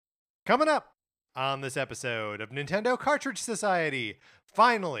Coming up on this episode of Nintendo Cartridge Society,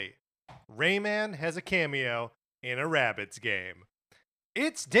 finally, Rayman has a cameo in a Rabbids game.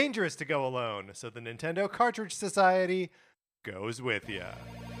 It's dangerous to go alone, so the Nintendo Cartridge Society goes with ya.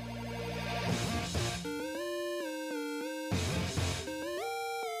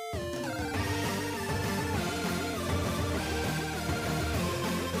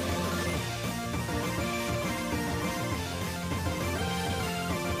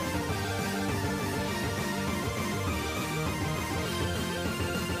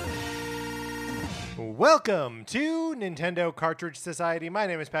 Welcome to Nintendo Cartridge Society. My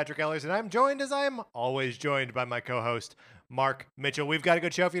name is Patrick Ellers, and I'm joined, as I am always joined, by my co-host, Mark Mitchell. We've got a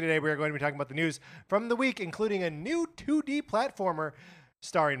good show for you today. We are going to be talking about the news from the week, including a new 2D platformer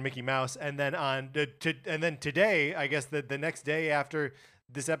starring Mickey Mouse. And then today, I guess the next day after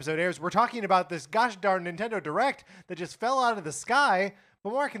this episode airs, we're talking about this gosh darn Nintendo Direct that just fell out of the sky.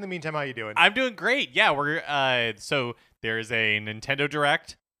 But Mark, in the meantime, how you doing? I'm doing great. Yeah, so there's a Nintendo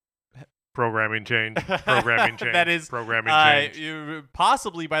Direct. Programming change. That is programming change.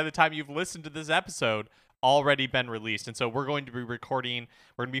 Possibly by the time you've listened to this episode, already been released. And so we're going to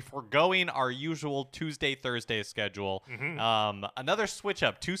be foregoing our usual Tuesday, Thursday schedule. Mm-hmm. Another switch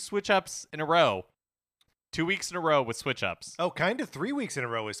up, 2 switch ups in a row. 2 weeks in a row with switch ups. Oh, kind of 3 weeks in a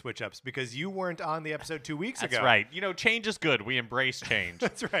row with switch ups because you weren't on the episode 2 weeks ago. That's right. You know, change is good. We embrace change.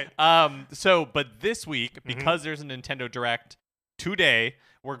 That's right. But this week, because there's a Nintendo Direct today,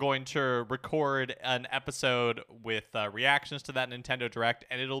 we're going to record an episode with reactions to that Nintendo Direct,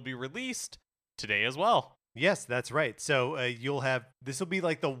 and it'll be released today as well. Yes, that's right. So this will be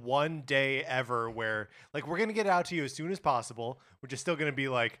like the one day ever where like we're going to get it out to you as soon as possible, which is still going to be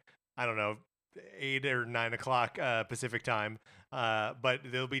like, I don't know, 8 or 9 o'clock Pacific time. But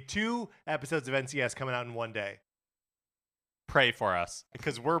there'll be 2 episodes of NCS coming out in one day. Pray for us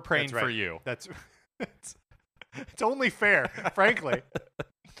because we're praying That's right. for you. It's only fair, frankly.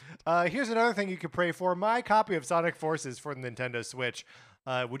 Here's another thing you could pray for. My copy of Sonic Forces for the Nintendo Switch.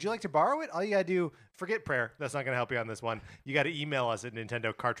 Would you like to borrow it? All you got to do, forget prayer. That's not going to help you on this one. You got to email us at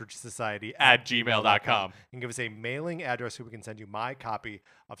Nintendo Cartridge Society at gmail.com and give us a mailing address so we can send you my copy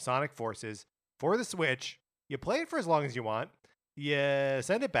of Sonic Forces for the Switch. You play it for as long as you want. You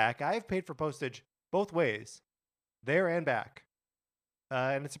send it back. I've paid for postage both ways, there and back.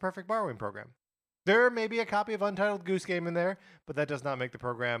 And it's a perfect borrowing program. There may be a copy of Untitled Goose Game in there, but that does not make the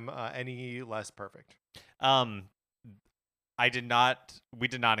program any less perfect. We did not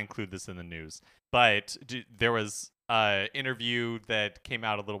include this in the news, but there was an interview that came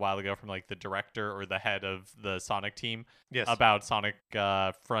out a little while ago from like the director or the head of the Sonic team about Sonic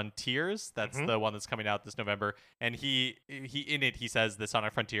Frontiers. That's the one that's coming out this November. And he says that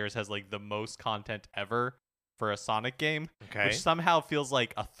Sonic Frontiers has like the most content ever for a Sonic game, which somehow feels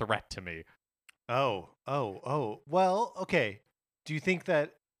like a threat to me. Oh. Well, okay. Do you think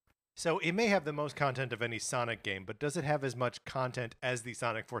that... So it may have the most content of any Sonic game, but does it have as much content as the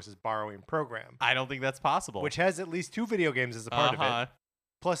Sonic Forces borrowing program? I don't think that's possible. Which has at least 2 video games as a part of it.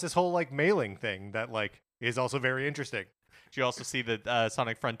 Plus this whole like mailing thing that like is also very interesting. Did you also see that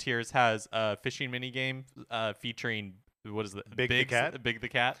Sonic Frontiers has a fishing minigame featuring... What is it? Big the Cat? Big the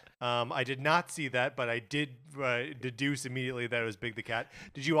Cat. I did not see that, but I did deduce immediately that it was Big the Cat.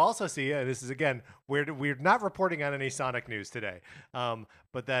 Did you also see, this is again, we're not reporting on any Sonic news today,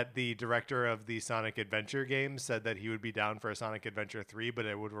 but that the director of the Sonic Adventure games said that he would be down for a Sonic Adventure 3, but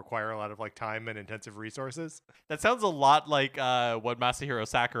it would require a lot of like time and intensive resources? That sounds a lot like what Masahiro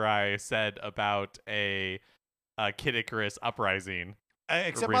Sakurai said about a Kid Icarus Uprising.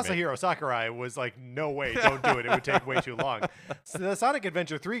 Except Masahiro Sakurai was like, no way, don't do it. It would take way too long. So the Sonic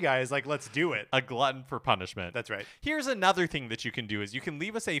Adventure 3 guy is like, let's do it. A glutton for punishment. That's right. Here's another thing that you can do is you can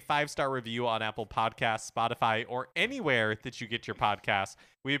leave us a 5-star review on Apple Podcasts, Spotify, or anywhere that you get your podcasts.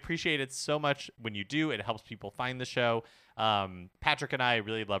 We appreciate it so much when you do. It helps people find the show. Patrick and I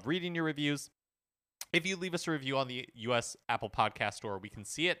really love reading your reviews. If you leave us a review on the U.S. Apple Podcast Store, we can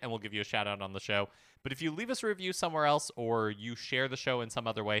see it and we'll give you a shout out on the show. But if you leave us a review somewhere else or you share the show in some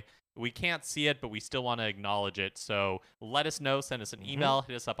other way, we can't see it, but we still want to acknowledge it. So let us know, send us an email,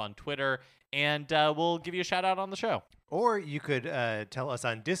 hit us up on Twitter, and we'll give you a shout out on the show. Or you could tell us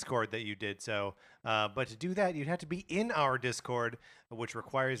on Discord that you did so. But to do that, you'd have to be in our Discord, which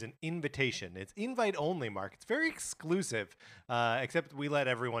requires an invitation. It's invite only, Mark. It's very exclusive, except we let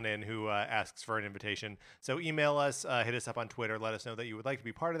everyone in who asks for an invitation. So email us, hit us up on Twitter, let us know that you would like to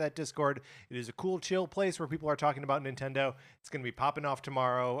be part of that Discord. It is a cool, chill place where people are talking about Nintendo. It's going to be popping off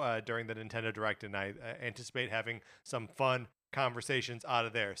tomorrow during the Nintendo Direct, and I anticipate having some fun conversations out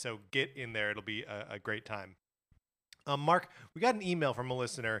of there. So get in there. It'll be a great time. Mark, we got an email from a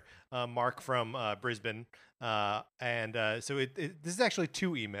listener, Mark from Brisbane, and so this is actually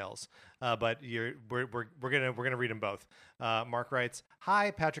 2 emails, but we're gonna read them both. Mark writes,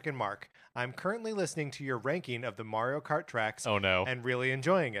 "Hi, Patrick and Mark. I'm currently listening to your ranking of the Mario Kart tracks. Oh, no. And really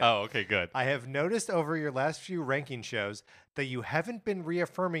enjoying it. Oh, okay, good. I have noticed over your last few ranking shows that you haven't been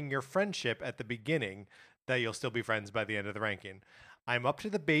reaffirming your friendship at the beginning, that you'll still be friends by the end of the ranking. I'm up to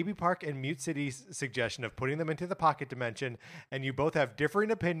the Baby Park and Mute City's suggestion of putting them into the pocket dimension, and you both have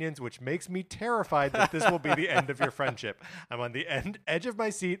differing opinions, which makes me terrified that this will be the end of your friendship. I'm on the edge of my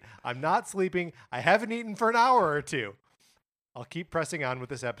seat. I'm not sleeping. I haven't eaten for an hour or 2. I'll keep pressing on with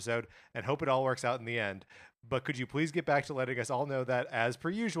this episode and hope it all works out in the end. But could you please get back to letting us all know that, as per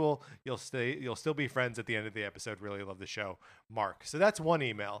usual, you'll still be friends at the end of the episode. Really love the show, Mark." So that's one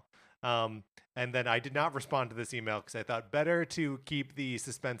email. And then I did not respond to this email because I thought better to keep the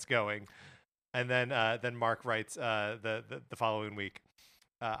suspense going. And then Mark writes the following week.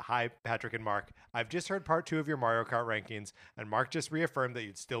 "Hi, Patrick and Mark. I've just heard part 2 of your Mario Kart rankings, and Mark just reaffirmed that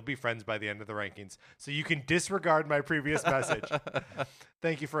you'd still be friends by the end of the rankings. So you can disregard my previous message.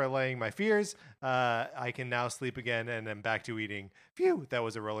 Thank you for allaying my fears. I can now sleep again and am back to eating. Phew, that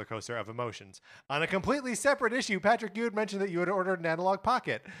was a roller coaster of emotions. On a completely separate issue, Patrick, you had mentioned that you had ordered an analog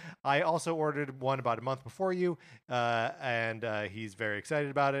pocket. I also ordered one about a month before you, and he's very excited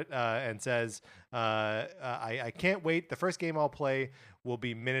about it and says, I can't wait. The first game I'll play will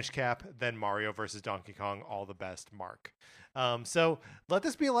be Minish Cap, then Mario versus Donkey Kong. All the best, Mark." So let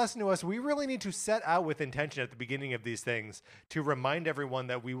this be a lesson to us. We really need to set out with intention at the beginning of these things to remind everyone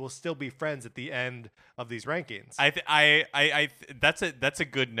that we will still be friends at the end of these rankings. That's a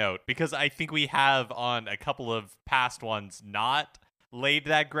good note, because I think we have on a couple of past ones not laid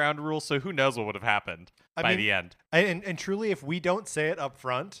that ground rule. So who knows what would have happened by the end. And truly, if we don't say it up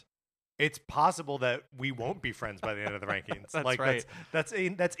front, it's possible that we won't be friends by the end of the rankings. That's right. That's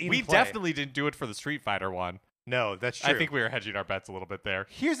in We play. definitely didn't do it for the Street Fighter one. No, that's true. I think we were hedging our bets a little bit there.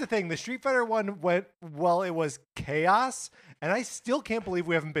 Here's the thing. The Street Fighter one went, well, it was chaos, and I still can't believe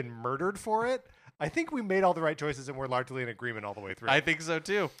we haven't been murdered for it. I think we made all the right choices, and we're largely in agreement all the way through. I think so,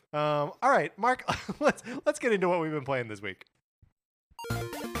 too. All right, Mark, let's get into what we've been playing this week.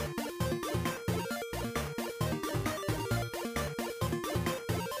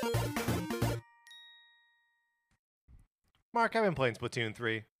 Mark, I've been playing Splatoon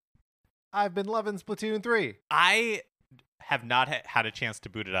 3. I've been loving Splatoon 3. I have not had a chance to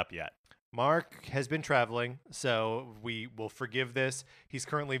boot it up yet. Mark has been traveling, so we will forgive this. He's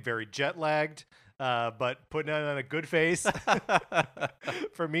currently very jet lagged, but putting on a good face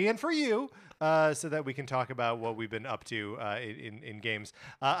for me and for you, so that we can talk about what we've been up to in games.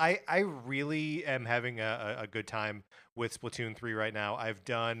 I really am having a good time with Splatoon 3 right now. I've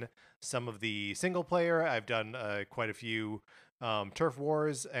done some of the single player. I've done quite a few turf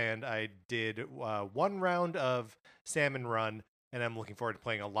wars, and I did 1 round of Salmon Run, and I'm looking forward to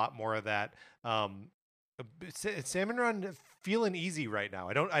playing a lot more of that. Salmon Run feeling easy right now.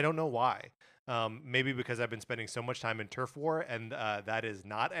 I don't know why. Maybe because I've been spending so much time in Turf War, and that is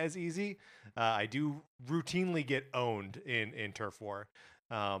not as easy. I do routinely get owned in Turf War.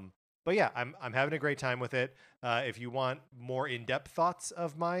 But yeah, I'm having a great time with it. If you want more in-depth thoughts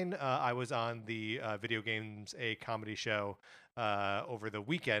of mine, I was on the Video Games A Comedy show over the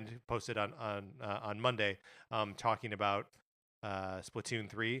weekend, posted on Monday, talking about Splatoon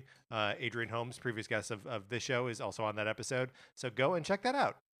 3. Adrian Holmes, previous guest of this show, is also on that episode. So go and check that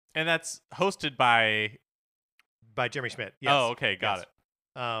out. And that's hosted by Jeremy Schmidt. Yes. Oh, okay, got it.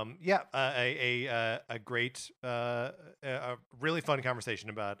 A great, a really fun conversation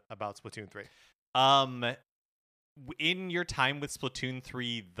about Splatoon 3. In your time with Splatoon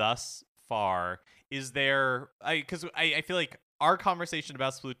 3 thus far, is there? Because I feel like our conversation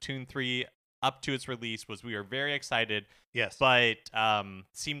about Splatoon 3 up to its release was we were very excited. Yes, but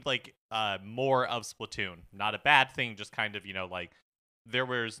seemed like more of Splatoon. Not a bad thing, just kind of like there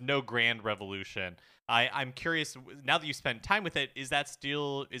was no grand revolution. I'm curious, now that you spent time with it, is that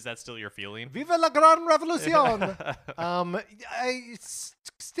still your feeling? Viva la gran revolution!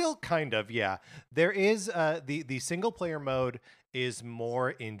 Still kind of, yeah. There is the single player mode is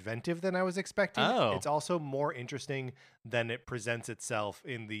more inventive than I was expecting. Oh. It's also more interesting than it presents itself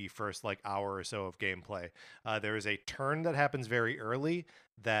in the first hour or so of gameplay. There is a turn that happens very early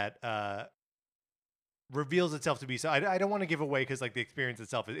that reveals itself to be, so I don't want to give away because the experience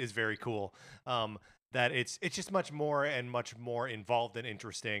itself is very cool. That it's just much more involved and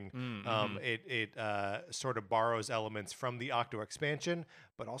interesting. Mm-hmm. It sort of borrows elements from the Octo expansion,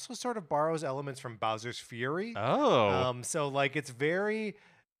 but also sort of borrows elements from Bowser's Fury. Oh, So it's very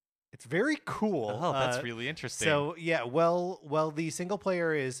It's very cool. Oh, that's really interesting. So yeah, well, the single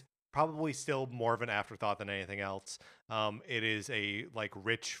player is probably still more of an afterthought than anything else. It is a like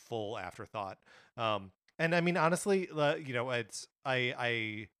rich, full afterthought. And I mean, honestly, it's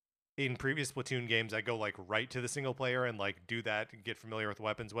I in previous Splatoon games, I go like right to the single player and like do that and get familiar with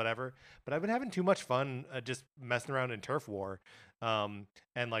weapons, whatever. But I've been having too much fun just messing around in Turf War, and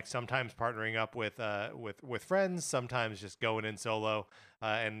like sometimes partnering up with friends, sometimes just going in solo.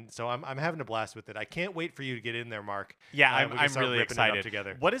 And so I'm having a blast with it. I can't wait for you to get in there, Mark. Yeah, We can I'm start really ripping it up excited.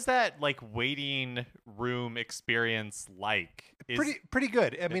 together. What is that like waiting room experience like? Pretty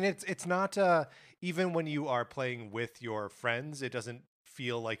good. I mean, it's not even when you are playing with your friends, it doesn't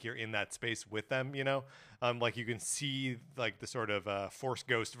feel like you're in that space with them. Like you can see like the sort of Force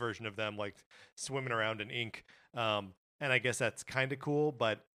Ghost version of them like swimming around in ink. And I guess that's kind of cool,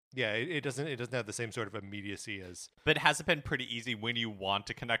 but yeah, it doesn't have the same sort of immediacy as. But has it been pretty easy when you want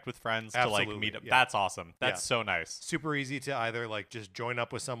to connect with friends to like meet up? Yeah. That's awesome. That's so nice. Super easy to either like just join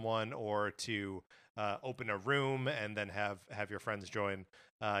up with someone or to open a room and then have your friends join.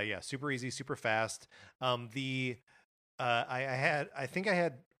 Super easy, super fast. I think I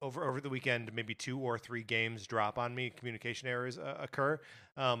had over the weekend maybe 2 or 3 games drop on me. Communication errors occur.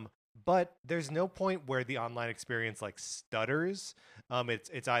 But there's no point where the online experience like stutters.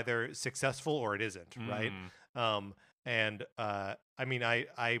 It's either successful or it isn't, right? I mean,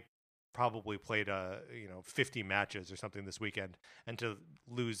 I probably played 50 matches or something this weekend, and to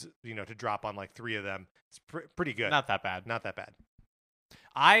lose, to drop on like 3 of them, it's pretty good. Not that bad. Not that bad.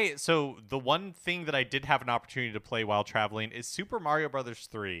 So the one thing that I did have an opportunity to play while traveling is Super Mario Brothers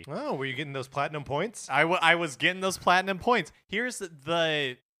 3. Oh, were you getting those platinum points? I was getting those platinum points. Here's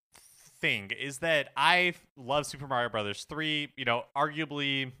the thing is that I love Super Mario Brothers 3,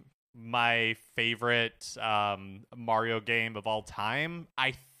 arguably my favorite Mario game of all time,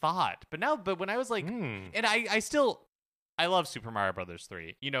 I thought. But when I was like and I love Super Mario Brothers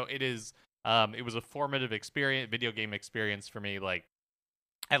 3. It is it was a formative video game experience for me. Like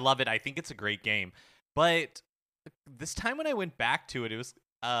I love it. I think it's a great game. But this time when I went back to it, it was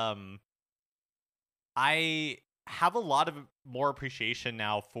I have a lot of more appreciation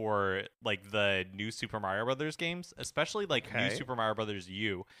now for like the new Super Mario Brothers games, especially like new Super Mario Brothers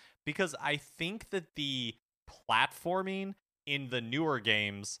U, because I think that the platforming in the newer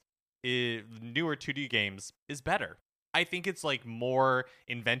games, newer 2D games, is better. I think it's like more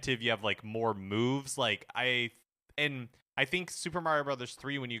inventive. You have like more moves. I think Super Mario Brothers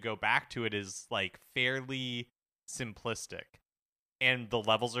 3, when you go back to it, is like fairly simplistic. And the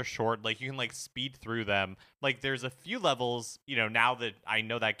levels are short. Like you can like speed through them. Like there's a few levels, now that I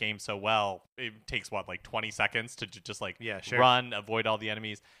know that game so well, it takes like 20 seconds to just like run, avoid all the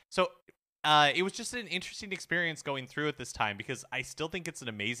enemies. So it was just an interesting experience going through it this time, because I still think it's an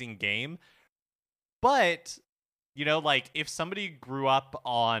amazing game. But like if somebody grew up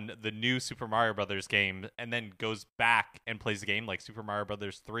on the new Super Mario Brothers game and then goes back and plays a game like Super Mario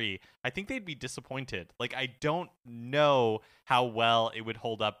Brothers 3, I think they'd be disappointed. Like I don't know how well it would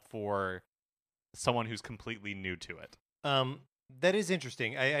hold up for someone who's completely new to it. That is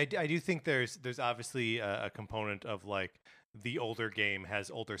interesting. I do think there's obviously a component of like the older game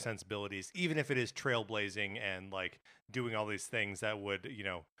has older sensibilities, even if it is trailblazing and like doing all these things that would,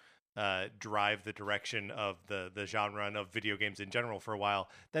 drive the direction of the genre and of video games in general for a while,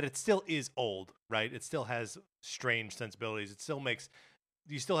 that it still is old, right? It still has strange sensibilities.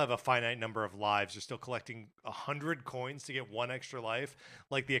 You still have a finite number of lives. You're still collecting 100 coins to get 1 extra life.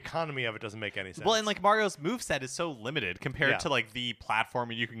 Like the economy of it doesn't make any sense. Well, and like Mario's moveset is so limited compared to like the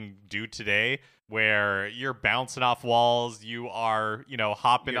platforming you can do today, where you're bouncing off walls, you are,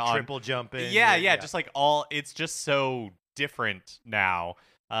 hopping on triple jumping. Yeah, just like it's just so different now.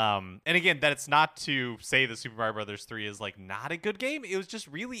 And again, that's not to say that Super Mario Brothers 3 is like not a good game. It was just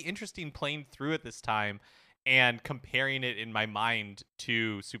really interesting playing through it this time and comparing it in my mind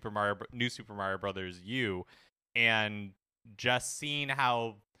to new Super Mario Brothers U, and just seeing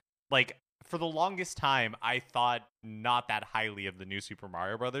how, like, for the longest time I thought not that highly of the new Super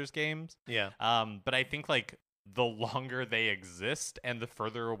Mario Brothers games. Yeah. But I think like the longer they exist and the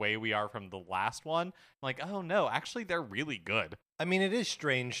further away we are from the last one, I'm like, oh no, actually they're really good. I mean, it is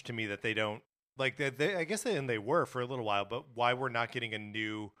strange to me that they don't like they I guess they were for a little while, but why we're not getting a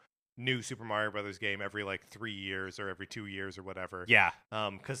new Super Mario Brothers game every like 3 years or every 2 years or whatever. Yeah.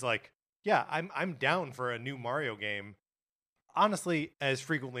 Because like, yeah, I'm down for a new Mario game, honestly, as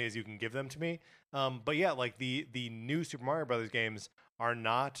frequently as you can give them to me. But yeah, like the new Super Mario Brothers games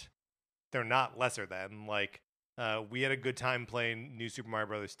they're not lesser than. Like we had a good time playing new Super Mario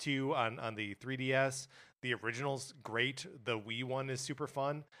Brothers 2 on the 3DS. the original's great. The Wii one is super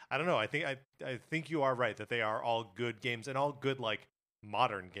fun. I don't know. I think you are right that they are all good games and all good like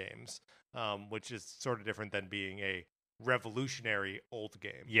modern games, which is sort of different than being a revolutionary old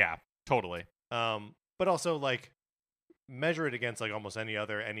game. Yeah, totally. But also like measure it against like almost any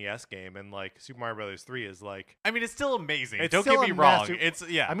other NES game, and like Super Mario Brothers 3 is like, I mean, it's still amazing. It's Don't still get me a wrong. master- It's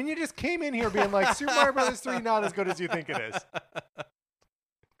yeah. I mean, you just came in here being like Super Mario Brothers 3 not as good as you think it is.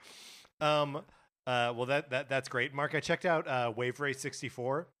 Well that's great, Mark. I checked out Wave Race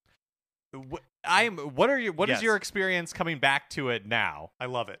 64. What is Yes. your experience coming back to it now? I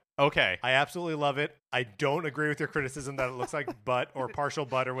love it. Okay. I absolutely love it. I don't agree with your criticism that it looks like butt or partial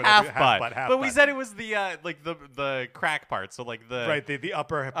butt or whatever. Half butt. Half but butt. we said it was the like the crack part. So like the right, the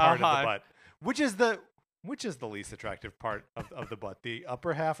upper part of the Uh-huh. butt, which is the least attractive part of the butt, the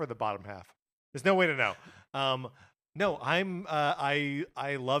upper half or the bottom half. There's no way to know. No,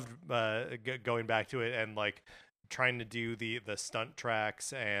 I loved going back to it and like trying to do the stunt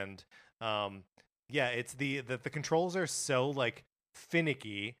tracks, and yeah, it's the controls are so like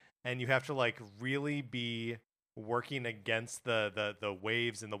finicky, and you have to like really be working against the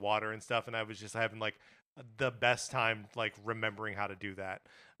waves in the water and stuff, and I was just having like the best time like remembering how to do that.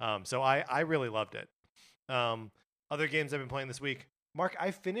 So I really loved it. Other games I've been playing this week, Mark,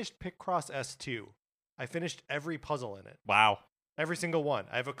 I finished Picross S2. I finished every puzzle in it. Wow. Every single one.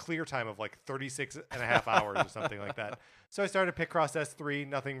 I have a clear time of like 36 and a half hours or something like that. So I started Picross S3.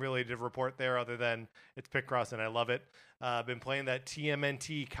 Nothing really to report there other than it's Picross and I love it. I've been playing that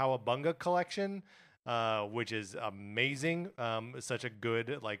TMNT Cowabunga collection, which is amazing. Such a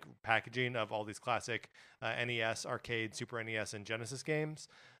good like packaging of all these classic NES, arcade, Super NES, and Genesis games.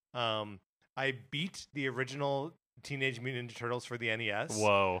 I beat the original Teenage Mutant Ninja Turtles for the NES.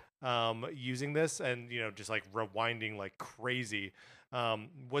 Whoa. Using this and just like rewinding like crazy.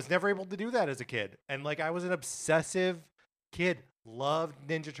 Was never able to do that as a kid, and like I was an obsessive kid, loved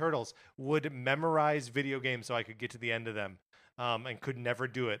Ninja Turtles, would memorize video games so I could get to the end of them, and could never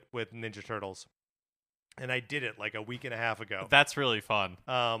do it with Ninja Turtles, and I did it like a week and a half ago. That's really fun.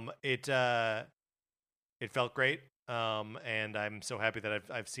 It felt great. And I'm so happy that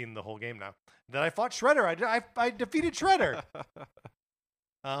I've seen the whole game now. That I fought Shredder. I defeated Shredder.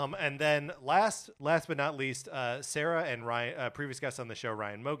 And then last but not least, Sarah and Ryan, previous guests on the show,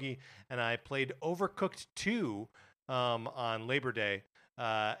 Ryan Mogi, and I played Overcooked 2 on Labor Day,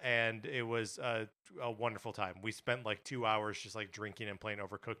 and it was a wonderful time. We spent like 2 hours just like drinking and playing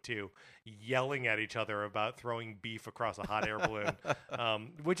Overcooked 2, yelling at each other about throwing beef across a hot air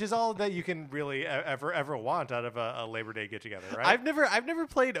balloon, which is all that you can really ever want out of a Labor Day get together, right? I've never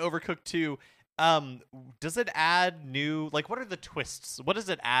played Overcooked 2. Does it add new, like, what are the twists? What does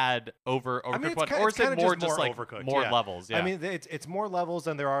it add over Overcooked 1? Or is it more just like Overcooked, more yeah. levels? Yeah. I mean, it's more levels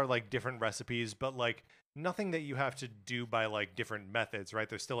and there are like different recipes, but like nothing that you have to do by like different methods, right?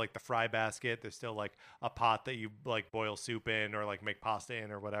 There's still like the fry basket. There's still like a pot that you like boil soup in or like make pasta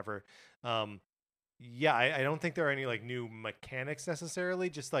in or whatever. Yeah, I don't think there are any like new mechanics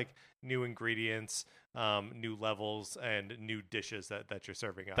necessarily, just like new ingredients, new levels, and new dishes that you're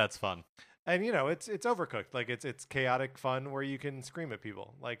serving up. That's fun. And it's Overcooked. Like it's chaotic fun where you can scream at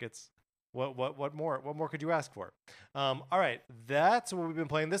people. Like it's what more could you ask for? All right, that's what we've been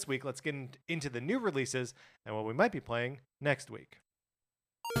playing this week. Let's get into the new releases and what we might be playing next week.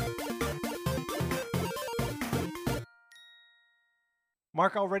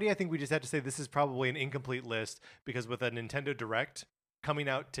 Mark, already I think we just had to say this is probably an incomplete list because with a Nintendo Direct coming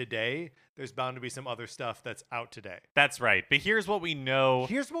out today, there's bound to be some other stuff that's out today. That's right. But here's what we know.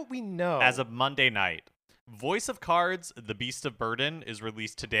 Here's what we know. As of Monday night. Voice of Cards, The Beast of Burden, is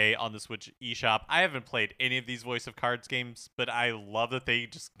released today on the Switch eShop. I haven't played any of these Voice of Cards games, but I love that they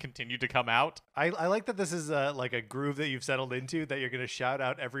just continue to come out. I like that this is like a groove that you've settled into, that you're going to shout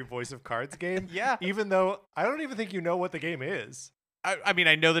out every Voice of Cards game. Yeah. Even though I don't even think you know what the game is. I mean,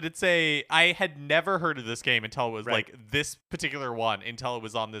 I know that I had never heard of this game until it was Right. like this particular one, until it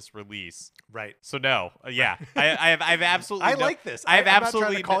was on this release. Right. So no, yeah, I've absolutely. I no, like this. I have I'm absolutely not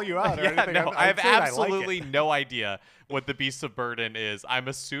trying to call you out or yeah, anything. no, I'm I have saying I like absolutely it. no idea what the Beast of Burden is. I'm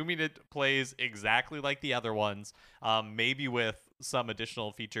assuming it plays exactly like the other ones, maybe with some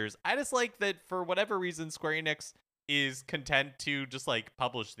additional features. I just like that for whatever reason, Square Enix is content to just like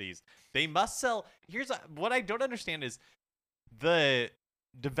publish these. They must sell. What I don't understand is the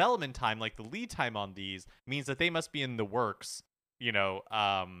development time, like the lead time on these, means that they must be in the works,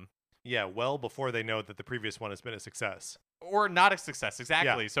 Yeah, well before they know that the previous one has been a success. or not a success.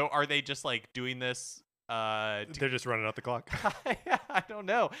 Exactly. Yeah. So are they just like doing this They're just running out the clock. I don't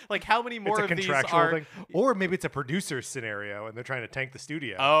know. Like, how many more It's a of these contractual are? thing. Or maybe it's a producer scenario and they're trying to tank the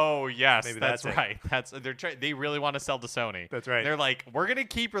studio. Oh yes, Maybe that's that's it. right. They really want to sell to Sony. That's right. They're like, we're gonna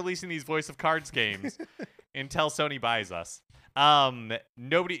keep releasing these Voice of Cards games until Sony buys us.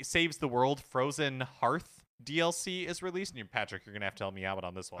 Nobody Saves the World Frozen Hearth DLC is released, and Patrick, you're gonna have to help me out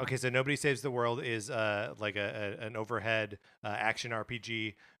on this one. Okay, so Nobody Saves the World is like an overhead action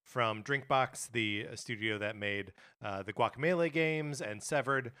RPG from Drinkbox, the studio that made the Guacamelee games and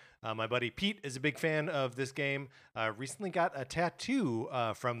Severed. My buddy Pete is a big fan of this game. Recently got a tattoo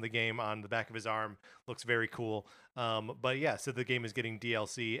from the game on the back of his arm. Looks very cool. But yeah, so the game is getting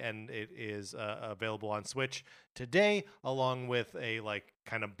DLC and it is available on Switch today, along with a like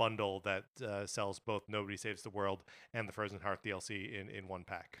kind of bundle that sells both Nobody Saves the World and the Frozen Hearth DLC in one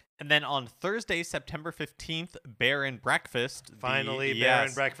pack. And then on Thursday, September 15th, Bear and Breakfast. Finally, Bear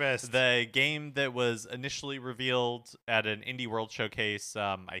and Breakfast. The game that was initially revealed at an Indie World Showcase,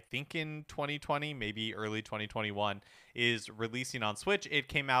 I think in 2020, maybe early 2021, is releasing on Switch. It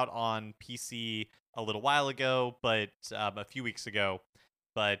came out on PC a little while ago, but a few weeks ago.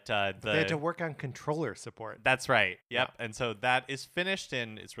 But they had to work on controller support. That's right. Yep. Yeah. And so that is finished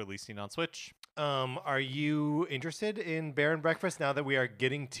and it's releasing on Switch. Are you interested in Bear and Breakfast now that we are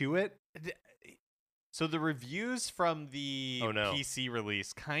getting to it? So the reviews from the PC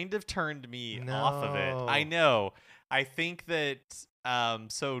release kind of turned me off of it. I know. I think that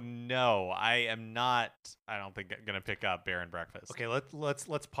no, I am not. I don't think I'm gonna pick up Bear and Breakfast. Okay,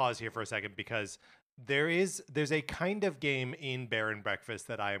 let's pause here for a second because there's a kind of game in Bear and Breakfast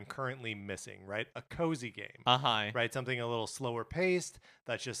that I am currently missing, right? A cozy game. Right? Something a little slower paced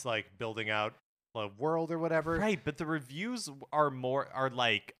that's just like building out a world or whatever. Right, but the reviews are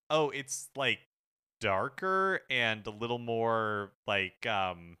like, oh, it's like darker and a little more like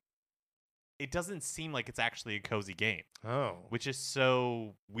it doesn't seem like it's actually a cozy game. Oh. Which is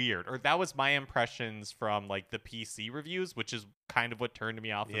so weird. Or that was my impressions from like the PC reviews, which is kind of what turned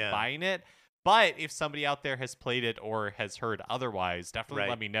me off of buying it. But if somebody out there has played it or has heard otherwise, definitely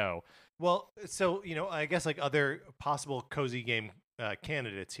let me know. Well, so, I guess like other possible cozy game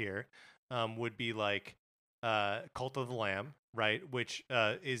candidates here would be like Cult of the Lamb, right? Which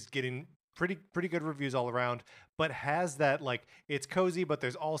is getting pretty good reviews all around, but has that like it's cozy, but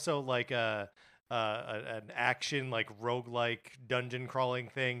there's also like an action like roguelike dungeon crawling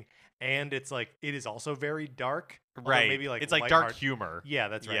thing, and it's like it is also very dark. Right. Maybe like it's like dark humor. Yeah,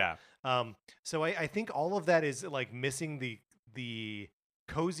 that's right. Yeah. So I think all of that is like missing the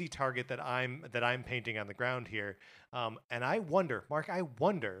cozy target that I'm painting on the ground here. And I wonder, Mark,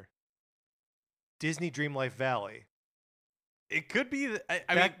 Disney Dream Life Valley. It could be.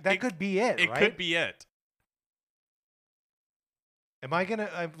 That could be it. It right? could be it. Am I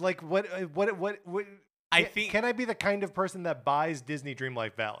gonna like what? I think. Can I be the kind of person that buys Disney Dream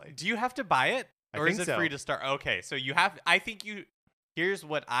Life Valley? Do you have to buy it, or is it so. free to start? Okay, so you have. I think you. Here's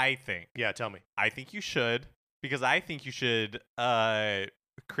what I think. Yeah, tell me. I think you should, because I think you should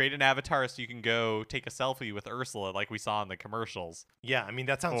create an avatar so you can go take a selfie with Ursula like we saw in the commercials. Yeah, I mean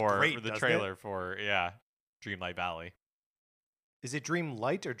that sounds great. For the trailer for Dreamlight Valley. Is it Dream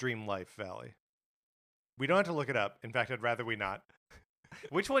Light or Dream Life Valley? We don't have to look it up. In fact, I'd rather we not.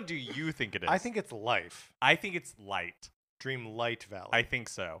 Which one do you think it is? I think it's Life. I think it's Light. Dream Light Valley. I think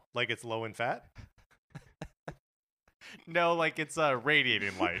so. Like it's low in fat? No, like it's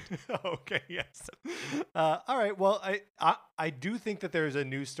radiating light. Okay, yes. All right. Well, I do think that there's a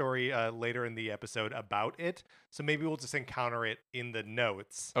news story later in the episode about it. So maybe we'll just encounter it in the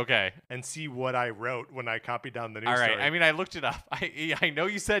notes. Okay. And see what I wrote when I copied down the news story. story. All right. I mean, I looked it up. I know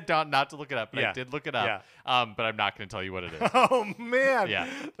you said not to look it up, but I did look it up. Yeah. But I'm not going to tell you what it is. Oh, man. Yeah.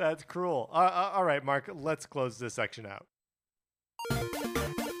 That's cruel. All right, Mark, let's close this section out.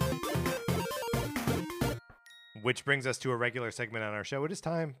 Which brings us to a regular segment on our show. It is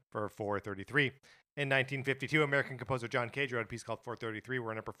time for 433. In 1952, American composer John Cage wrote a piece called 433,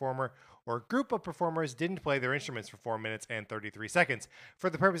 wherein a performer or a group of performers didn't play their instruments for 4 minutes and 33 seconds. For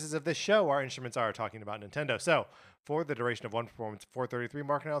the purposes of this show, our instruments are talking about Nintendo. So, for the duration of one performance, 433,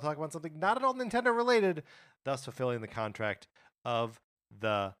 Mark and I will talk about something not at all Nintendo related, thus fulfilling the contract of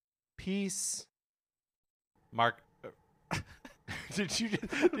the piece. Mark. Did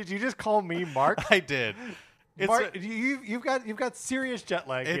you just call me Mark? I did. Mark, you've got serious jet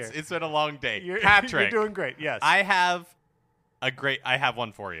lag here. It's been a long day. you're Patrick, doing great. Yes, I have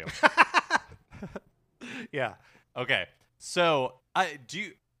one for you. Yeah. Okay. So,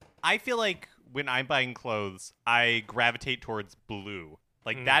 I feel like when I'm buying clothes, I gravitate towards blue.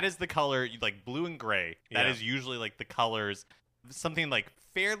 Like that is the color, like blue and gray. That is usually like the colors something like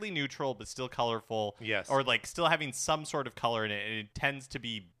fairly neutral but still colorful. Yes. Or like still having some sort of color in it, and it tends to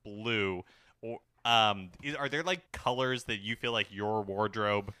be blue. Or are there like colors that you feel like your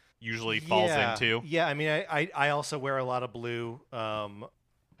wardrobe usually falls into? Yeah, I mean, I also wear a lot of blue.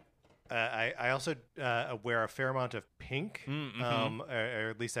 I also wear a fair amount of pink, or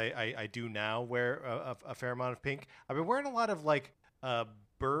at least I do now wear a fair amount of pink. I've been wearing a lot of like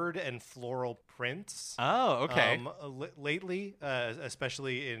bird and floral prints. Oh, okay. Lately,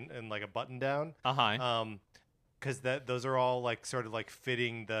 especially in like a button down. Because those are all like sort of like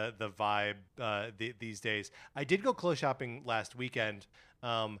fitting the vibe these days. I did go clothes shopping last weekend,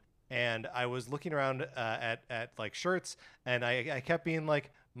 and I was looking around at like shirts, and I kept being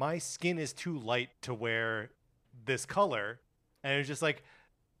like, my skin is too light to wear this color, and it was just like,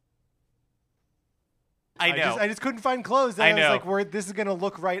 I know. I just couldn't find clothes that I was like, where this is gonna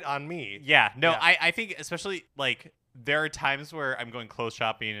look right on me. Yeah, no, yeah. I think especially like there are times where I'm going clothes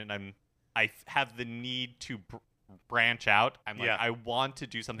shopping and I have the need to branch out. I'm like, I want to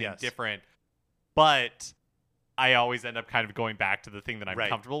do something different, but I always end up kind of going back to the thing that I'm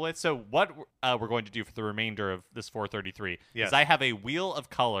comfortable with. So what we're going to do for the remainder of this 433 is I have a wheel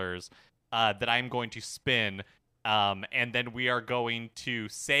of colors that I'm going to spin, and then we are going to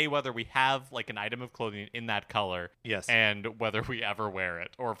say whether we have like an item of clothing in that color, and whether we ever wear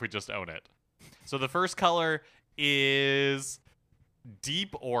it or if we just own it. So the first color is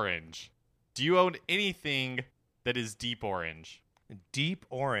deep orange. Do you own anything that is deep orange? Deep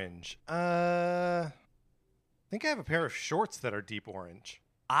orange. I think I have a pair of shorts that are deep orange.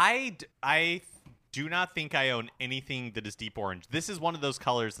 I do not think I own anything that is deep orange. This is one of those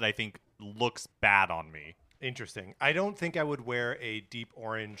colors that I think looks bad on me. Interesting. I don't think I would wear a deep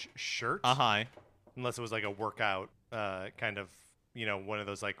orange shirt. Unless it was like a workout kind of, one of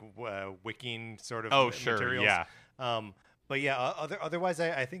those like wicking sort of materials. Yeah. But yeah, otherwise,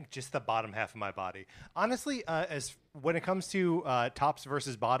 I think just the bottom half of my body. Honestly, as when it comes to tops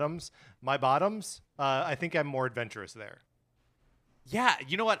versus bottoms, my bottoms, I think I'm more adventurous there. Yeah,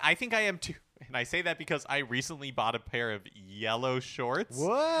 you know what? I think I am too. And I say that because I recently bought a pair of yellow shorts.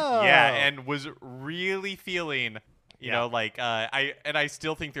 Whoa! Yeah, and was really feeling, you know, like I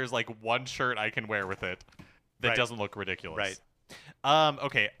still think there's like one shirt I can wear with it that doesn't look ridiculous. Right.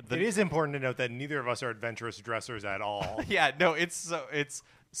 Okay. It is important to note that neither of us are adventurous dressers at all. Yeah, no, it's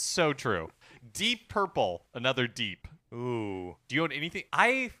so true. Deep purple, another deep. Ooh. Do you own anything?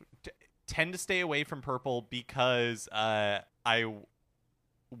 I tend to stay away from purple because I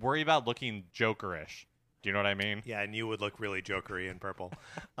worry about looking Jokerish. Do you know what I mean? Yeah, and you would look really jokery in purple.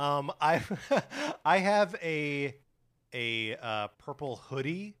 I have a purple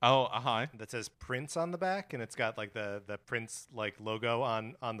hoodie. That says Prince on the back, and it's got like the Prince like logo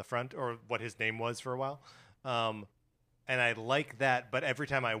on the front, or what his name was for a while. And I like that, but every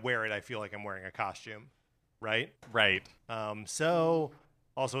time I wear it, I feel like I'm wearing a costume. Right. So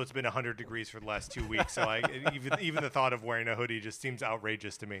also it's been 100 degrees for the last 2 weeks, so even the thought of wearing a hoodie just seems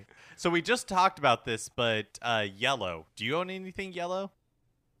outrageous to me. So we just talked about this, but yellow. Do you own anything yellow?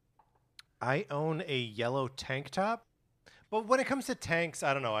 I own a yellow tank top. But when it comes to tanks,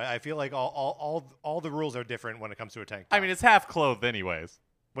 I don't know. I feel like all the rules are different when it comes to a tank top. I mean, it's half clothed anyways.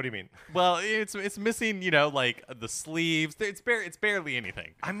 What do you mean? Well, it's missing, like the sleeves. It's barely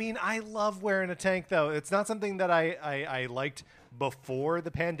anything. I mean, I love wearing a tank, though. It's not something that I liked before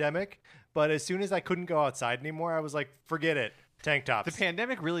the pandemic, but as soon as I couldn't go outside anymore, I was like, forget it. Tank tops. The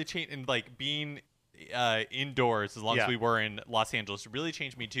pandemic really changed, and like being indoors as long as we were in Los Angeles really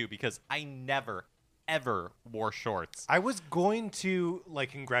changed me too, because I never ever wore shorts. I was going to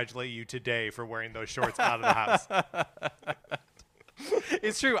congratulate you today for wearing those shorts out of the house.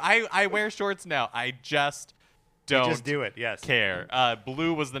 It's true. I wear shorts now. I just don't just do it. Yes. Care.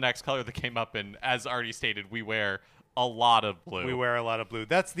 Blue was the next color that came up, and as already stated, we wear a lot of blue. We wear a lot of blue.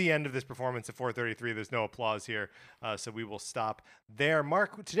 That's the end of this performance at 433. There's no applause here, so we will stop there.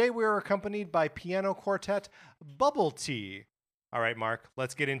 Mark, today we're accompanied by piano quartet Bubble Tea. All right, Mark,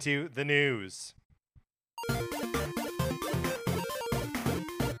 let's get into the news.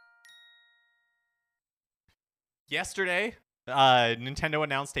 Yesterday, Nintendo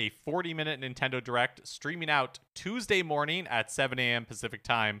announced a 40-minute Nintendo Direct streaming out Tuesday morning at 7 a.m. Pacific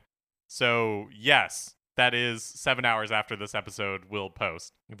time. So, yes, that is 7 hours after this episode will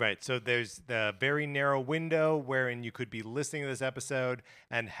post. Right. So there's the very narrow window wherein you could be listening to this episode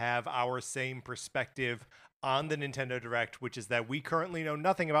and have our same perspective on the Nintendo Direct, which is that we currently know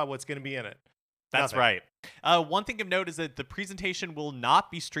nothing about what's going to be in it. That's right. One thing of note is that the presentation will not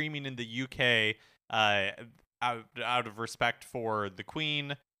be streaming in the UK out of respect for the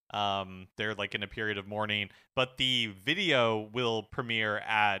Queen They're like in a period of mourning, but the video will premiere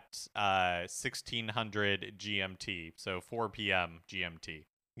at 1600 GMT, so 4 p.m. GMT.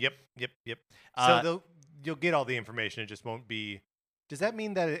 Yep. So Uh, you'll get all the information. It just won't be. Does that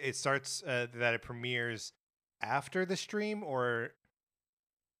mean that it starts that it premieres after the stream, or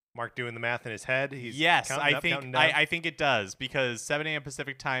Mark doing the math in his head? He's yes, counting I up, think counting down? I think it does, because 7 a.m.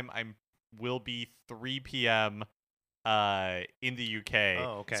 Pacific time will be 3 p.m. In the UK.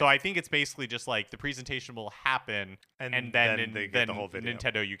 Oh, okay. So I think it's basically just like the presentation will happen, and then they get the whole video.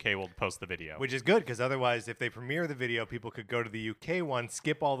 Nintendo UK will post the video. Which is good, because otherwise, if they premiere the video, people could go to the UK one,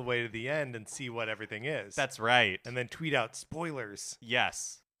 skip all the way to the end, and see what everything is. That's right. And then tweet out spoilers.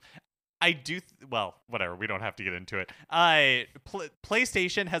 Yes. I do. Well, whatever. We don't have to get into it.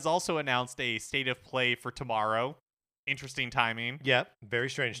 PlayStation has also announced a state of play for tomorrow. Interesting timing. Yep,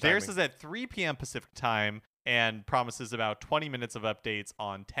 very strange timing. Theirs is at 3 p.m. Pacific time and promises about 20 minutes of updates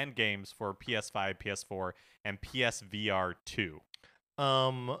on 10 games for PS5, PS4, and PSVR 2.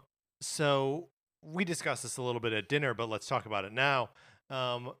 So we discussed this a little bit at dinner, but let's talk about it now.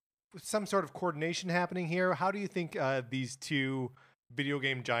 Some sort of coordination happening here. How do you think these two video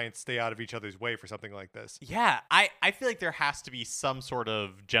game giants stay out of each other's way for something like this? Yeah, I feel like there has to be some sort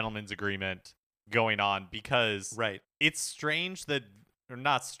of gentleman's agreement going on, because Right. it's strange that, or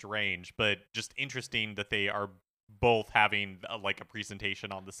not strange, but just interesting that they are both having like a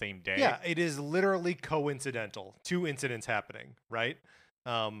presentation on the same day. Yeah, it is literally coincidental. Two incidents happening, right?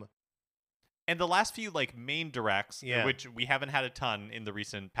 And the last few like main directs, Yeah. which we haven't had a ton in the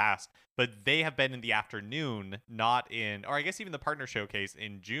recent past, but they have been in the afternoon, not in, or I guess even the partner showcase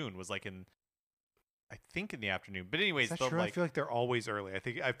in June was like in, I think in the afternoon. But anyways, Is that but true? I like, feel like they're always early.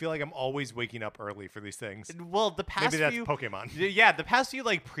 I feel like I'm always waking up early for these things. well, the past Maybe that's few Pokemon. yeah, the past few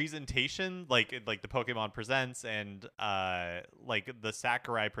like presentation, like the Pokemon Presents and like the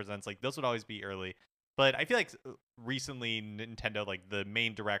Sakurai Presents, like those would always be early. But I feel like recently Nintendo, like the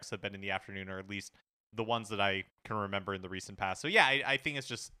main directs have been in the afternoon, or at least the ones that I can remember in the recent past. So yeah, I think it's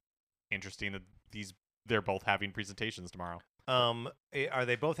just interesting that they're both having presentations tomorrow. Are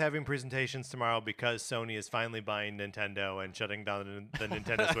they both having presentations tomorrow because Sony is finally buying Nintendo and shutting down the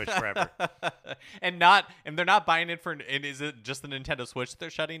Nintendo Switch forever? and they're not buying it for. And is it just the Nintendo Switch they're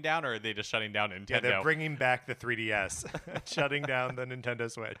shutting down, or are they just shutting down Nintendo? Yeah, they're bringing back the 3DS, shutting down the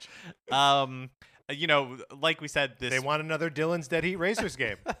Nintendo Switch. You know, like we said, They want another Dylan's Dead Heat Racers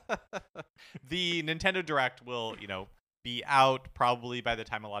game. The Nintendo Direct will, be out probably by the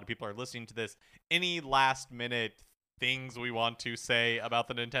time a lot of people are listening to this. Any last minute things we want to say about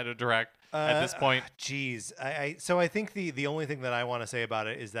the Nintendo Direct at this point? Geez, so I think the only thing that I want to say about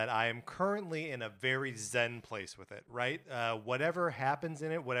it is that I am currently in a very zen place with it, right? Whatever happens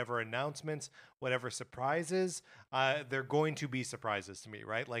in it, whatever announcements, whatever surprises, they're going to be surprises to me,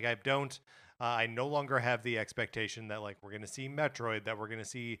 right? Like I no longer have the expectation that like we're going to see Metroid, that we're going to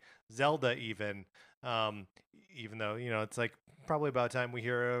see Zelda even though, it's like probably about time we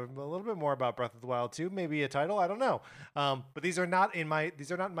hear a little bit more about Breath of the Wild 2, maybe a title, I don't know. But these are not in my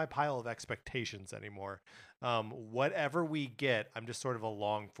pile of expectations anymore. Whatever we get, I'm just sort of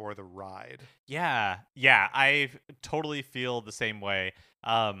along for the ride. Yeah, I totally feel the same way.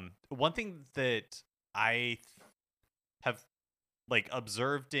 One thing that I have like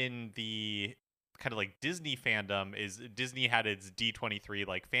observed in the kind of like Disney fandom is Disney had its D23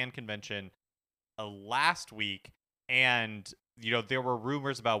 like fan convention last week, and there were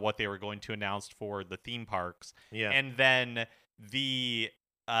rumors about what they were going to announce for the theme parks. Yeah. And then they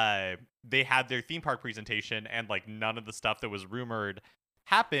had their theme park presentation, and like none of the stuff that was rumored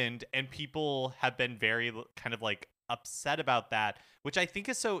happened, and people have been very kind of like upset about that, which I think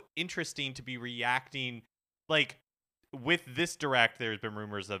is so interesting to be reacting like with this direct. There's been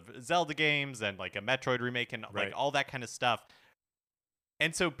rumors of Zelda games and like a Metroid remake and Right. like all that kind of stuff.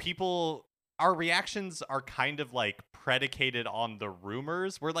 And so our reactions are kind of like predicated on the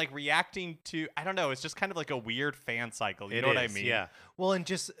rumors. We're like reacting to, I don't know, it's just kind of like a weird fan cycle. You know what I mean? Yeah. Well, and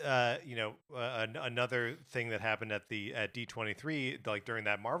just another thing that happened at D23, like during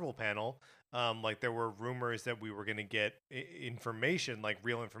that Marvel panel, like there were rumors that we were going to get information, like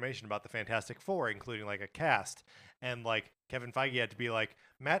real information about the Fantastic Four, including like a cast, and like Kevin Feige had to be like,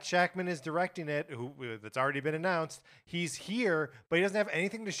 Matt Shackman is directing it, that's already been announced. He's here, but he doesn't have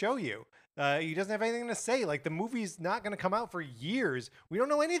anything to show you. He doesn't have anything to say. Like the movie's not going to come out for years. We don't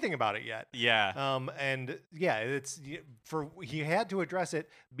know anything about it yet. Yeah. And yeah, he had to address it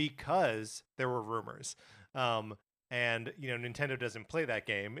because there were rumors. And Nintendo doesn't play that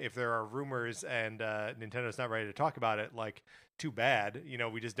game. If there are rumors and Nintendo's not ready to talk about it, like too bad.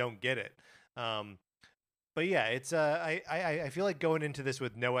 We just don't get it. but yeah, it's I feel like going into this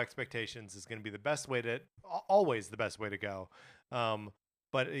with no expectations is going to be the best way to always the best way to go. Um,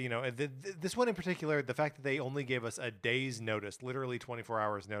 but this one in particular, the fact that they only gave us a day's notice, literally 24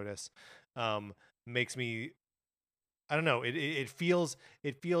 hours notice, makes me I don't know. It feels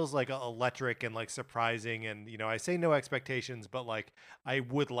like electric and like surprising, and I say no expectations, but like I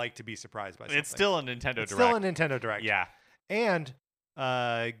would like to be surprised by something. It's still a Nintendo It's Direct. still a Nintendo Direct. Yeah. And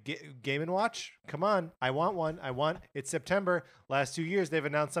Game and Watch, come on! I want one. It's September. Last 2 years they've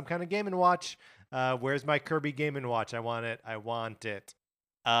announced some kind of Game and Watch. Where's my Kirby Game and Watch? I want it. I want it.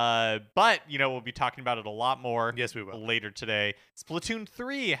 But we'll be talking about it a lot more. Yes, we will. Later today. Splatoon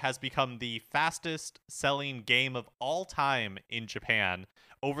 3 has become the fastest selling game of all time in Japan.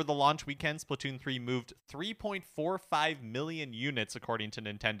 Over the launch weekend, Splatoon 3 moved 3.45 million units, according to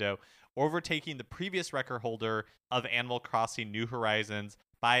Nintendo, overtaking the previous record holder of Animal Crossing New Horizons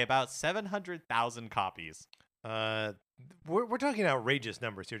by about 700,000 copies. We're talking outrageous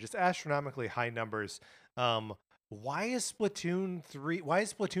numbers here, just astronomically high numbers. Why is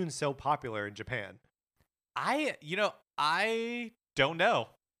Splatoon so popular in Japan? I don't know,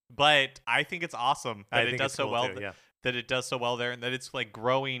 but I think it's awesome that it does so well. That it does so well there, and that it's like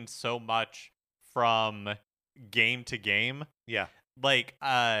growing so much from game to game. Yeah. Like,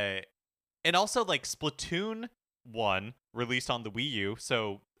 and also like Splatoon 1 released on the Wii U,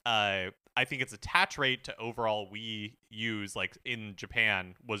 so I think its attach rate to overall Wii U's like in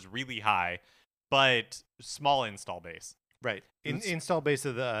Japan was really high, but small install base. Right. Install base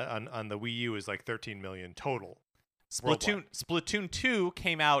of on the Wii U is like 13 million total. Splatoon 2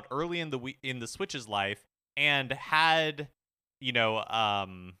 came out early in the Switch's life and had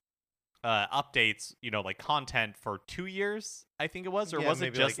updates, like content for 2 years, I think it was, or was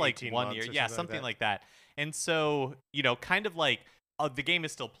it just like 1 year? Yeah, something like that. And so, kind of like the game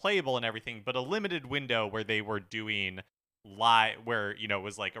is still playable and everything, but a limited window where they were doing where it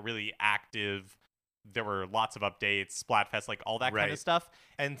was like a really active. There were lots of updates, Splatfest, like all that kind of stuff.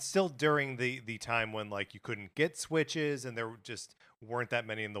 And still during the time when like you couldn't get Switches and there just weren't that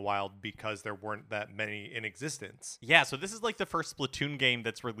many in the wild because there weren't that many in existence. Yeah, so this is like the first Splatoon game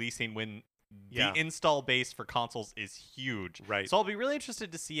that's releasing when the install base for consoles is huge. Right. So I'll be really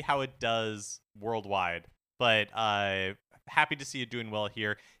interested to see how it does worldwide. But happy to see it doing well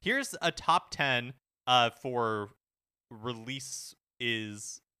here. Here's a top 10 for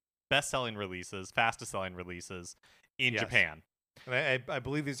best-selling releases, fastest-selling releases in Japan. And I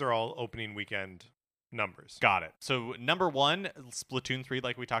believe these are all opening weekend numbers. Got it. So number 1, Splatoon 3,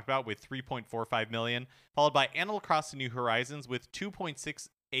 like we talked about, with 3.45 million, followed by Animal Crossing New Horizons with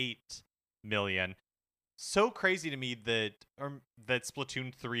 2.68 million. So crazy to me that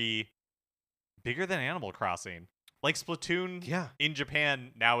Splatoon 3 bigger than Animal Crossing. Like Splatoon in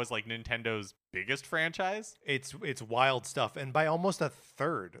Japan now is like Nintendo's biggest franchise. It's wild stuff, and by almost a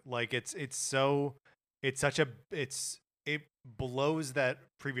third. Like it blows that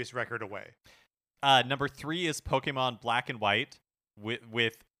previous record away. Number 3 is Pokemon Black and White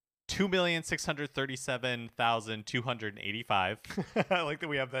with 2,637,285. I like that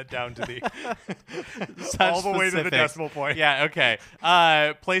we have that down to the all the way to the decimal point. Yeah, okay.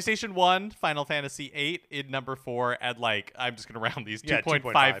 PlayStation 1, Final Fantasy 8 in number 4 at like, I'm just going to round these,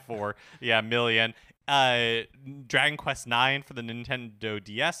 2.54 million. Dragon Quest 9 for the Nintendo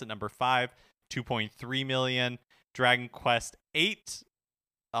DS at number 5, 2.3 million. Dragon Quest 8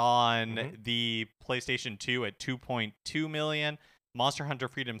 on the PlayStation 2 at 2.2 million. Monster Hunter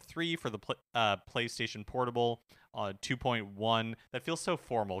Freedom 3 for the PlayStation Portable on 2.1. That feels so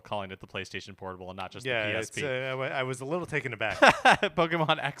formal calling it the PlayStation Portable and not just the PSP. I was a little taken aback.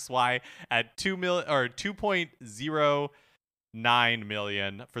 Pokemon XY at 2.09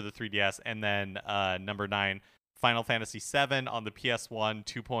 million for the 3DS, and then number 9, Final Fantasy 7 on the PS1,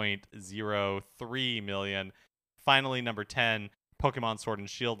 2.03 million. Finally, number 10, Pokemon Sword and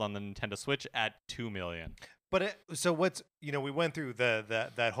Shield on the Nintendo Switch at 2 million. But so what's we went through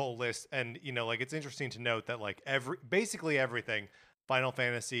that whole list, and like it's interesting to note that like basically everything, Final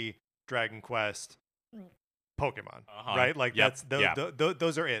Fantasy, Dragon Quest, Pokemon, right? Like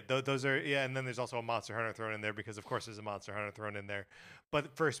those are it. Those are and then there's also a Monster Hunter thrown in there because of course there's a Monster Hunter thrown in there.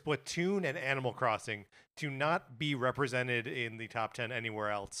 But for Splatoon and Animal Crossing to not be represented in the top 10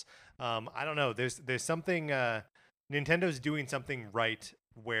 anywhere else, I don't know. There's something Nintendo's doing something right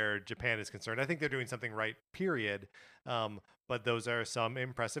where Japan is concerned. I think they're doing something right, period. But those are some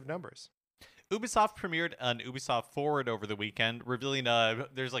impressive numbers. Ubisoft premiered an Ubisoft Forward over the weekend, revealing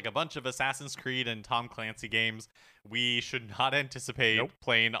there's like a bunch of Assassin's Creed and Tom Clancy games we should not anticipate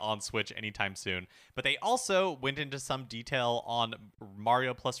playing on Switch anytime soon. But they also went into some detail on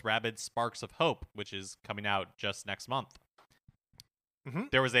Mario plus Rabbids Sparks of Hope, which is coming out just next month. Mm-hmm.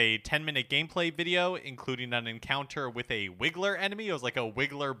 There was a 10-minute gameplay video, including an encounter with a Wiggler enemy. It was like a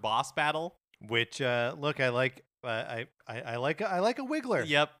Wiggler boss battle. Which, look, I like. I like a Wiggler.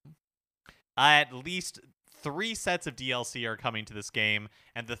 Yep. At least 3 sets of DLC are coming to this game,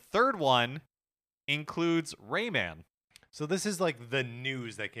 and the third one includes Rayman. So this is like the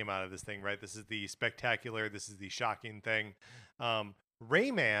news that came out of this thing, right? This is the spectacular. This is the shocking thing.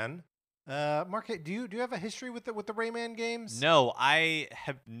 Rayman. Mark, do you have a history with the Rayman games? No, I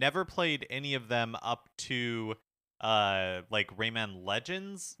have never played any of them up to like Rayman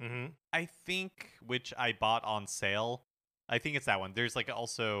Legends. Mm-hmm. I think, which I bought on sale. I think it's that one. There's like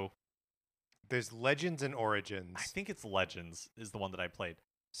also there's Legends and Origins. I think it's Legends is the one that I played.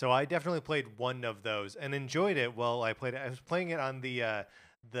 So I definitely played one of those and enjoyed it. Well, I was playing it on the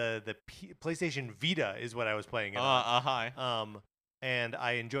PlayStation Vita is what I was playing it on. And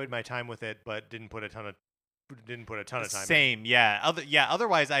I enjoyed my time with it, but didn't put a ton of time. Same, yeah.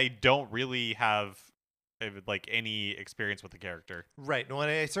 Otherwise, I don't really have like any experience with the character. Right. No,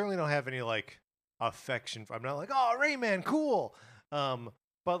 and I certainly don't have any like affection. I'm not like, oh, Rayman, cool.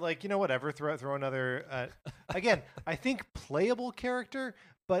 But like, whatever. Throw another. Again, I think playable character,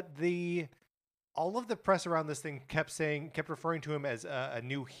 but all of the press around this thing kept referring to him as a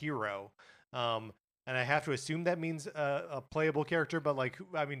new hero. And I have to assume that means a playable character, but like,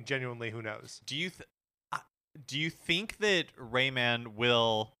 I mean, genuinely, who knows? Do you think that Rayman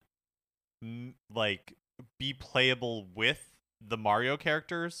will like be playable with the Mario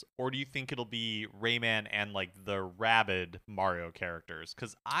characters, or do you think it'll be Rayman and like the Rabid Mario characters?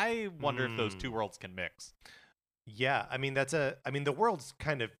 Because I wonder if those two worlds can mix. Yeah, I mean the worlds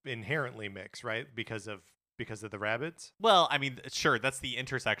kind of inherently mix, right? Because of the Rabbids. Well, I mean, sure, that's the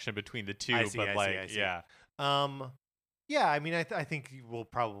intersection between the two, I see. yeah. Yeah, I mean, I think we'll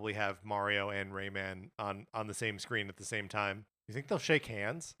probably have Mario and Rayman on the same screen at the same time. You think they'll shake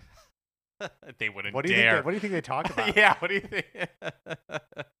hands? They wouldn't what dare. What do you think they talk about? Yeah, what do you think?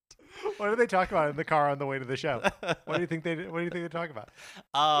 What do they talk about in the car on the way to the show? What do you think they talk about?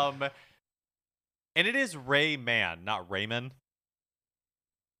 And it is Rayman, not Rayman.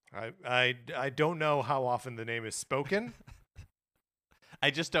 I don't know how often the name is spoken. I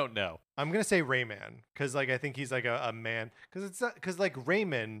just don't know. I'm gonna say Rayman because like I think he's like a man because like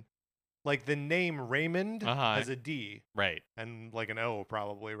Raymond, like the name Raymond has a D, right, and like an O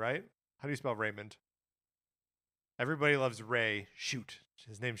probably, right? How do you spell Raymond? Everybody loves Ray. Shoot,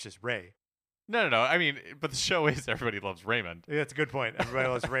 his name's just Ray. No. I mean, but the show is Everybody Loves Raymond. Yeah, that's a good point. Everybody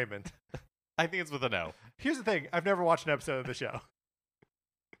loves Raymond. I think it's with an O. Here's the thing: I've never watched an episode of the show.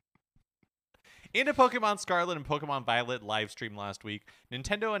 Into Pokemon Scarlet and Pokemon Violet live stream last week,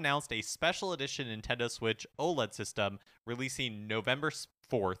 Nintendo announced a special edition Nintendo Switch OLED system releasing November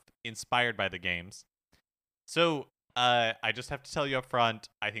 4th, inspired by the games. So, I just have to tell you up front,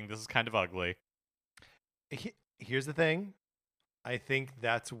 I think this is kind of ugly. Here's the thing. I think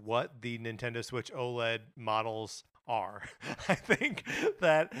that's what the Nintendo Switch OLED models are. I think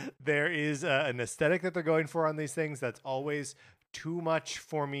that there is an aesthetic that they're going for on these things that's always too much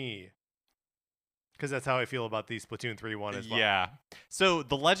for me. Because that's how I feel about the Splatoon 3 one as well. Yeah. So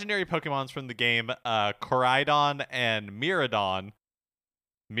the legendary Pokemons from the game, Koraidon and Miraidon,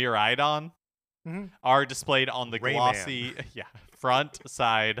 are displayed on the glossy front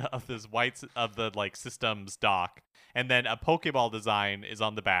side of this of the like system's dock, and then a Pokeball design is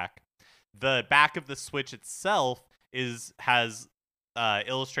on the back. The back of the Switch itself has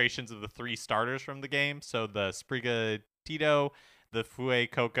illustrations of the 3 starters from the game. So the Sprigatito, the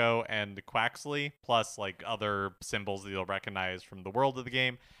Fuecoco, and Quaxley, plus like other symbols that you'll recognize from the world of the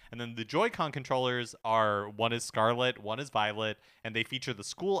game. And then the Joy-Con controllers one is Scarlet, one is Violet, and they feature the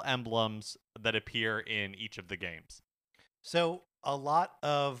school emblems that appear in each of the games. So a lot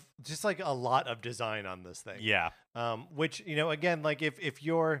of design on this thing. Yeah. Which, again, like if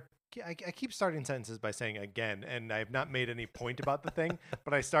you're, I keep starting sentences by saying again, and I've not made any point about the thing,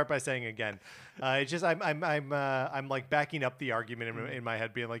 but I start by saying again. It's just I'm like backing up the argument in my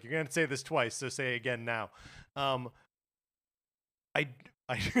head, being like, you're gonna say this twice, so say again now. I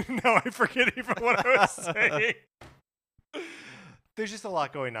forget even what I was saying. There's just a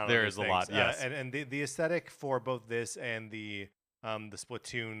lot going on. There is a lot, yes. And the aesthetic for both this and the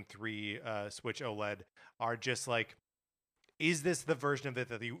Splatoon 3 Switch OLED are just like, is this the version of it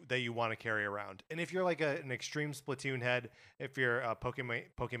that you want to carry around? And if you're like an extreme Splatoon head, if you're a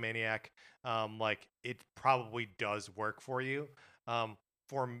Pokemaniac, like it probably does work for you.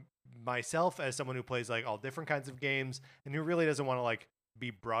 Myself, as someone who plays like all different kinds of games and who really doesn't want to like be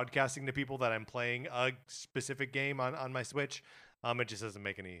broadcasting to people that I'm playing a specific game on my Switch, it just doesn't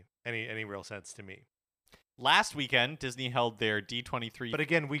make any real sense to me. Last weekend, Disney held their D23. But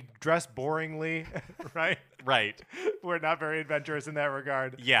again, we dress boringly, right? Right. We're not very adventurous in that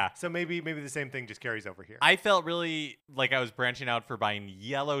regard. Yeah. So maybe the same thing just carries over here. I felt really like I was branching out for buying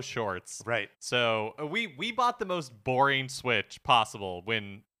yellow shorts. Right. So we bought the most boring Switch possible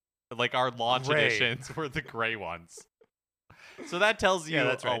when like our launch Gray. editions were the gray ones. So that tells you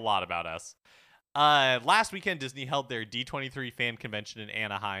that's right. a lot about us. Last weekend, Disney held their D23 fan convention in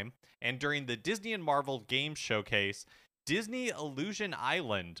Anaheim, and during the Disney and Marvel Games Showcase, Disney Illusion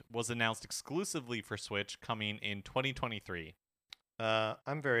Island was announced exclusively for Switch coming in 2023.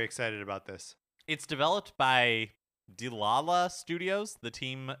 I'm very excited about this. It's developed by Dlala Studios, the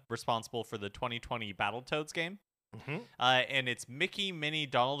team responsible for the 2020 Battletoads game. Mm-hmm. And it's Mickey, Minnie,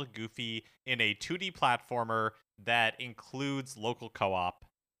 Donald, and Goofy in a 2D platformer that includes local co-op.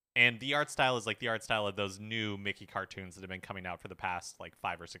 And the art style is like the art style of those new Mickey cartoons that have been coming out for the past like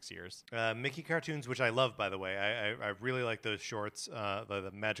 5 or 6 years. Mickey cartoons, which I love, by the way. I really like those shorts, the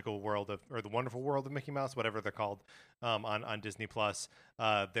magical world of, or the wonderful world of Mickey Mouse, whatever they're called, on Disney Plus.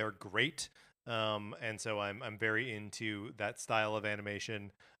 They're great, and so I'm very into that style of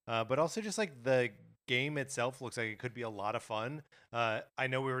animation. But also just like the game itself looks like it could be a lot of fun. I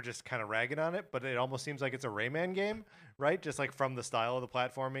know we were just kind of ragging on it, but it almost seems like it's a Rayman game, right? Just like from the style of the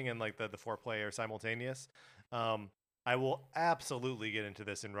platforming and like the 4-player simultaneous. I will absolutely get into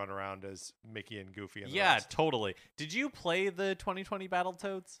this and run around as Mickey and Goofy. And yeah, totally. Did you play the 2020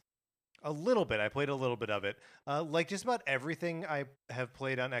 Battletoads? A little bit. I played a little bit of it. Like just about everything I have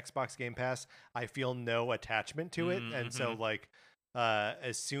played on Xbox Game Pass, I feel no attachment to it. And so like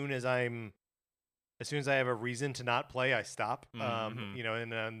as soon as I have a reason to not play, I stop. You know,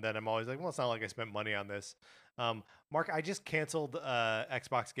 and then I'm always like, well, it's not like I spent money on this. Mark, I just canceled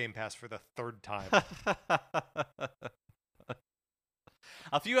Xbox Game Pass for the 3rd time.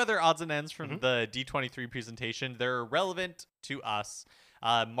 A few other odds and ends from the D23 presentation. They're relevant to us.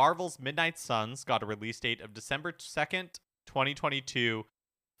 Marvel's Midnight Suns got a release date of December 2nd, 2022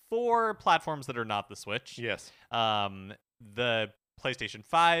 for platforms that are not the Switch. Yes. The PlayStation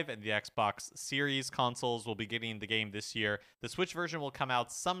 5 and the Xbox Series consoles will be getting the game this year. The Switch version will come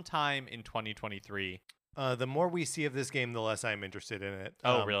out sometime in 2023. The more we see of this game, the less I'm interested in it.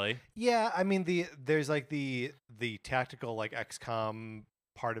 Oh, really? Yeah, I mean there's like the tactical like XCOM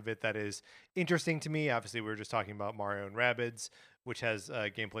part of it that is interesting to me. Obviously, we were just talking about Mario and Rabbids, which has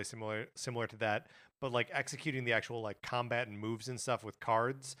gameplay similar to that, but like executing the actual like combat and moves and stuff with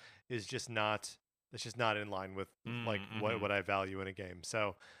cards is just not. It's just not in line with like what I value in a game.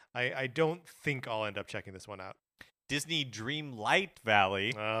 So I don't think I'll end up checking this one out. Disney Dream Light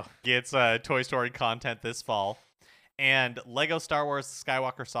Valley gets Toy Story content this fall. And Lego Star Wars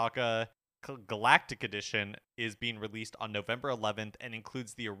Skywalker Saga Galactic Edition is being released on November 11th and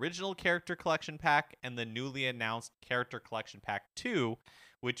includes the original Character Collection Pack and the newly announced Character Collection Pack 2,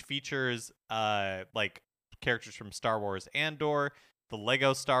 which features like characters from Star Wars Andor, the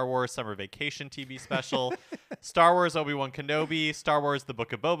Lego Star Wars Summer Vacation TV special, Star Wars Obi-Wan Kenobi, Star Wars The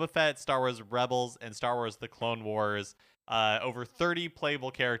Book of Boba Fett, Star Wars Rebels, and Star Wars The Clone Wars. Over 30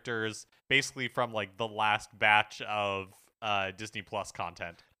 playable characters, basically from like the last batch of Disney Plus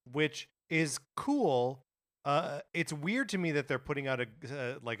content. Which is cool. It's weird to me that they're putting out a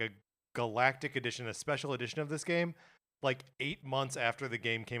galactic edition, a special edition of this game, like 8 months after the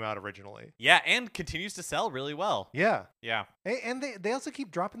game came out originally. Yeah, and continues to sell really well. Yeah. Yeah. And they also keep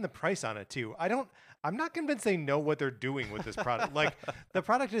dropping the price on it too. I'm not convinced they know what they're doing with this product. Like the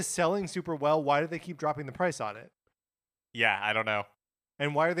product is selling super well. Why do they keep dropping the price on it? Yeah, I don't know.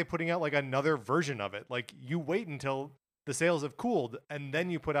 And why are they putting out like another version of it? Like you wait until the sales have cooled and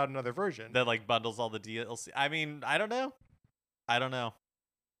then you put out another version. That like bundles all the DLC. I mean, I don't know.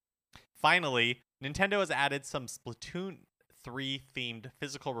 Finally, Nintendo has added some Splatoon 3 themed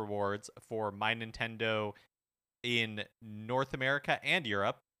physical rewards for My Nintendo in North America and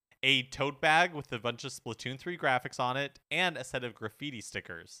Europe, a tote bag with a bunch of Splatoon 3 graphics on it, and a set of graffiti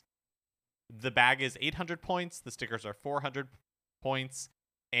stickers. The bag is 800 points, the stickers are 400 points,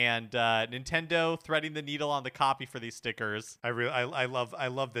 and Nintendo threading the needle on the copy for these stickers. I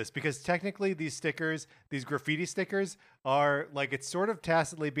love this because technically these stickers, these graffiti stickers, are like it's sort of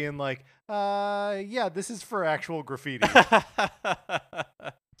tacitly being like, yeah, this is for actual graffiti.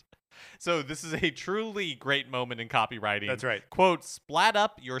 So this is a truly great moment in copywriting. That's right. Quote, splat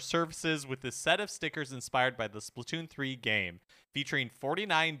up your surfaces with this set of stickers inspired by the Splatoon 3 game. Featuring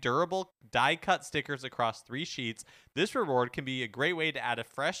 49 durable die-cut stickers across 3 sheets, this reward can be a great way to add a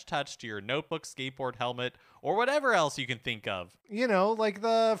fresh touch to your notebook, skateboard, helmet, or whatever else you can think of. You know, like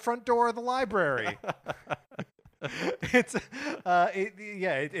the front door of the library. It's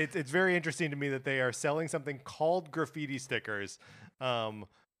very interesting to me that they are selling something called graffiti stickers.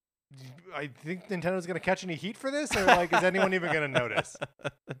 I think Nintendo's going to catch any heat for this, or like, is anyone even going to notice?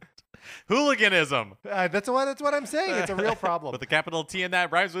 Hooliganism. That's what I'm saying. It's a real problem. With a capital T in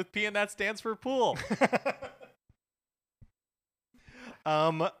that rhymes with P, and that stands for pool.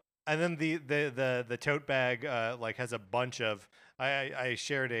 And then the tote bag like has a bunch of. I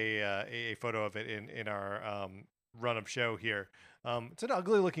shared a photo of it in our run of show here. It's an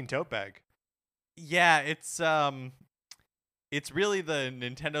ugly looking tote bag. Yeah, it's really the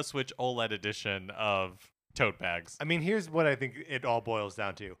Nintendo Switch OLED edition of tote bags. I mean, here's what I think it all boils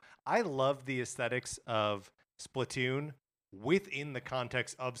down to. I love the aesthetics of Splatoon within the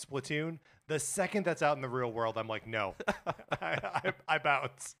context of Splatoon. The second that's out in the real world, I'm like, no, I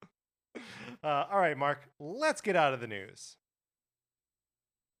bounce. All right, Mark, let's get out of the news.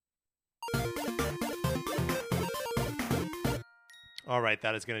 All right,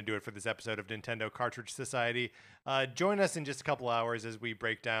 that is going to do it for this episode of Nintendo Cartridge Society. Join us in just a couple hours as we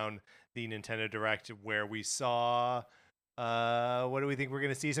break down the Nintendo Direct, where we saw. What do we think we're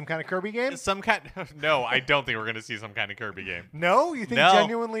going to see? Some kind of Kirby game? No, I don't think we're going to see some kind of Kirby game. No? You think No.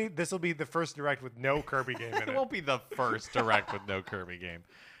 genuinely this will be the first Direct with no Kirby game in It it? won't be the first Direct with no Kirby game.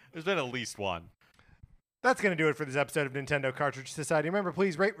 There's been at least one. That's going to do it for this episode of Nintendo Cartridge Society. Remember,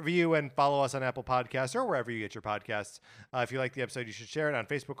 please rate, review, and follow us on Apple Podcasts or wherever you get your podcasts. If you like the episode, you should share it on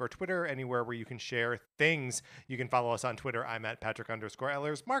Facebook or Twitter, anywhere where you can share things. You can follow us on Twitter. I'm at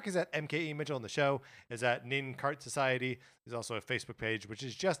Patrick_Ellers. Mark is at MKE Mitchell, and the show is at Nin Cart Society. There's also a Facebook page, which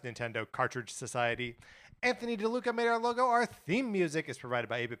is just Nintendo Cartridge Society. Anthony DeLuca made our logo. Our theme music is provided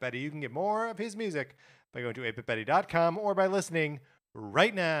by 8-Bit Betty. You can get more of his music by going to 8bitbetty.com or by listening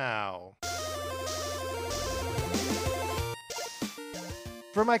right now.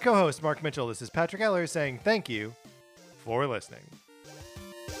 For my co-host, Mark Mitchell, this is Patrick Eller saying thank you for listening.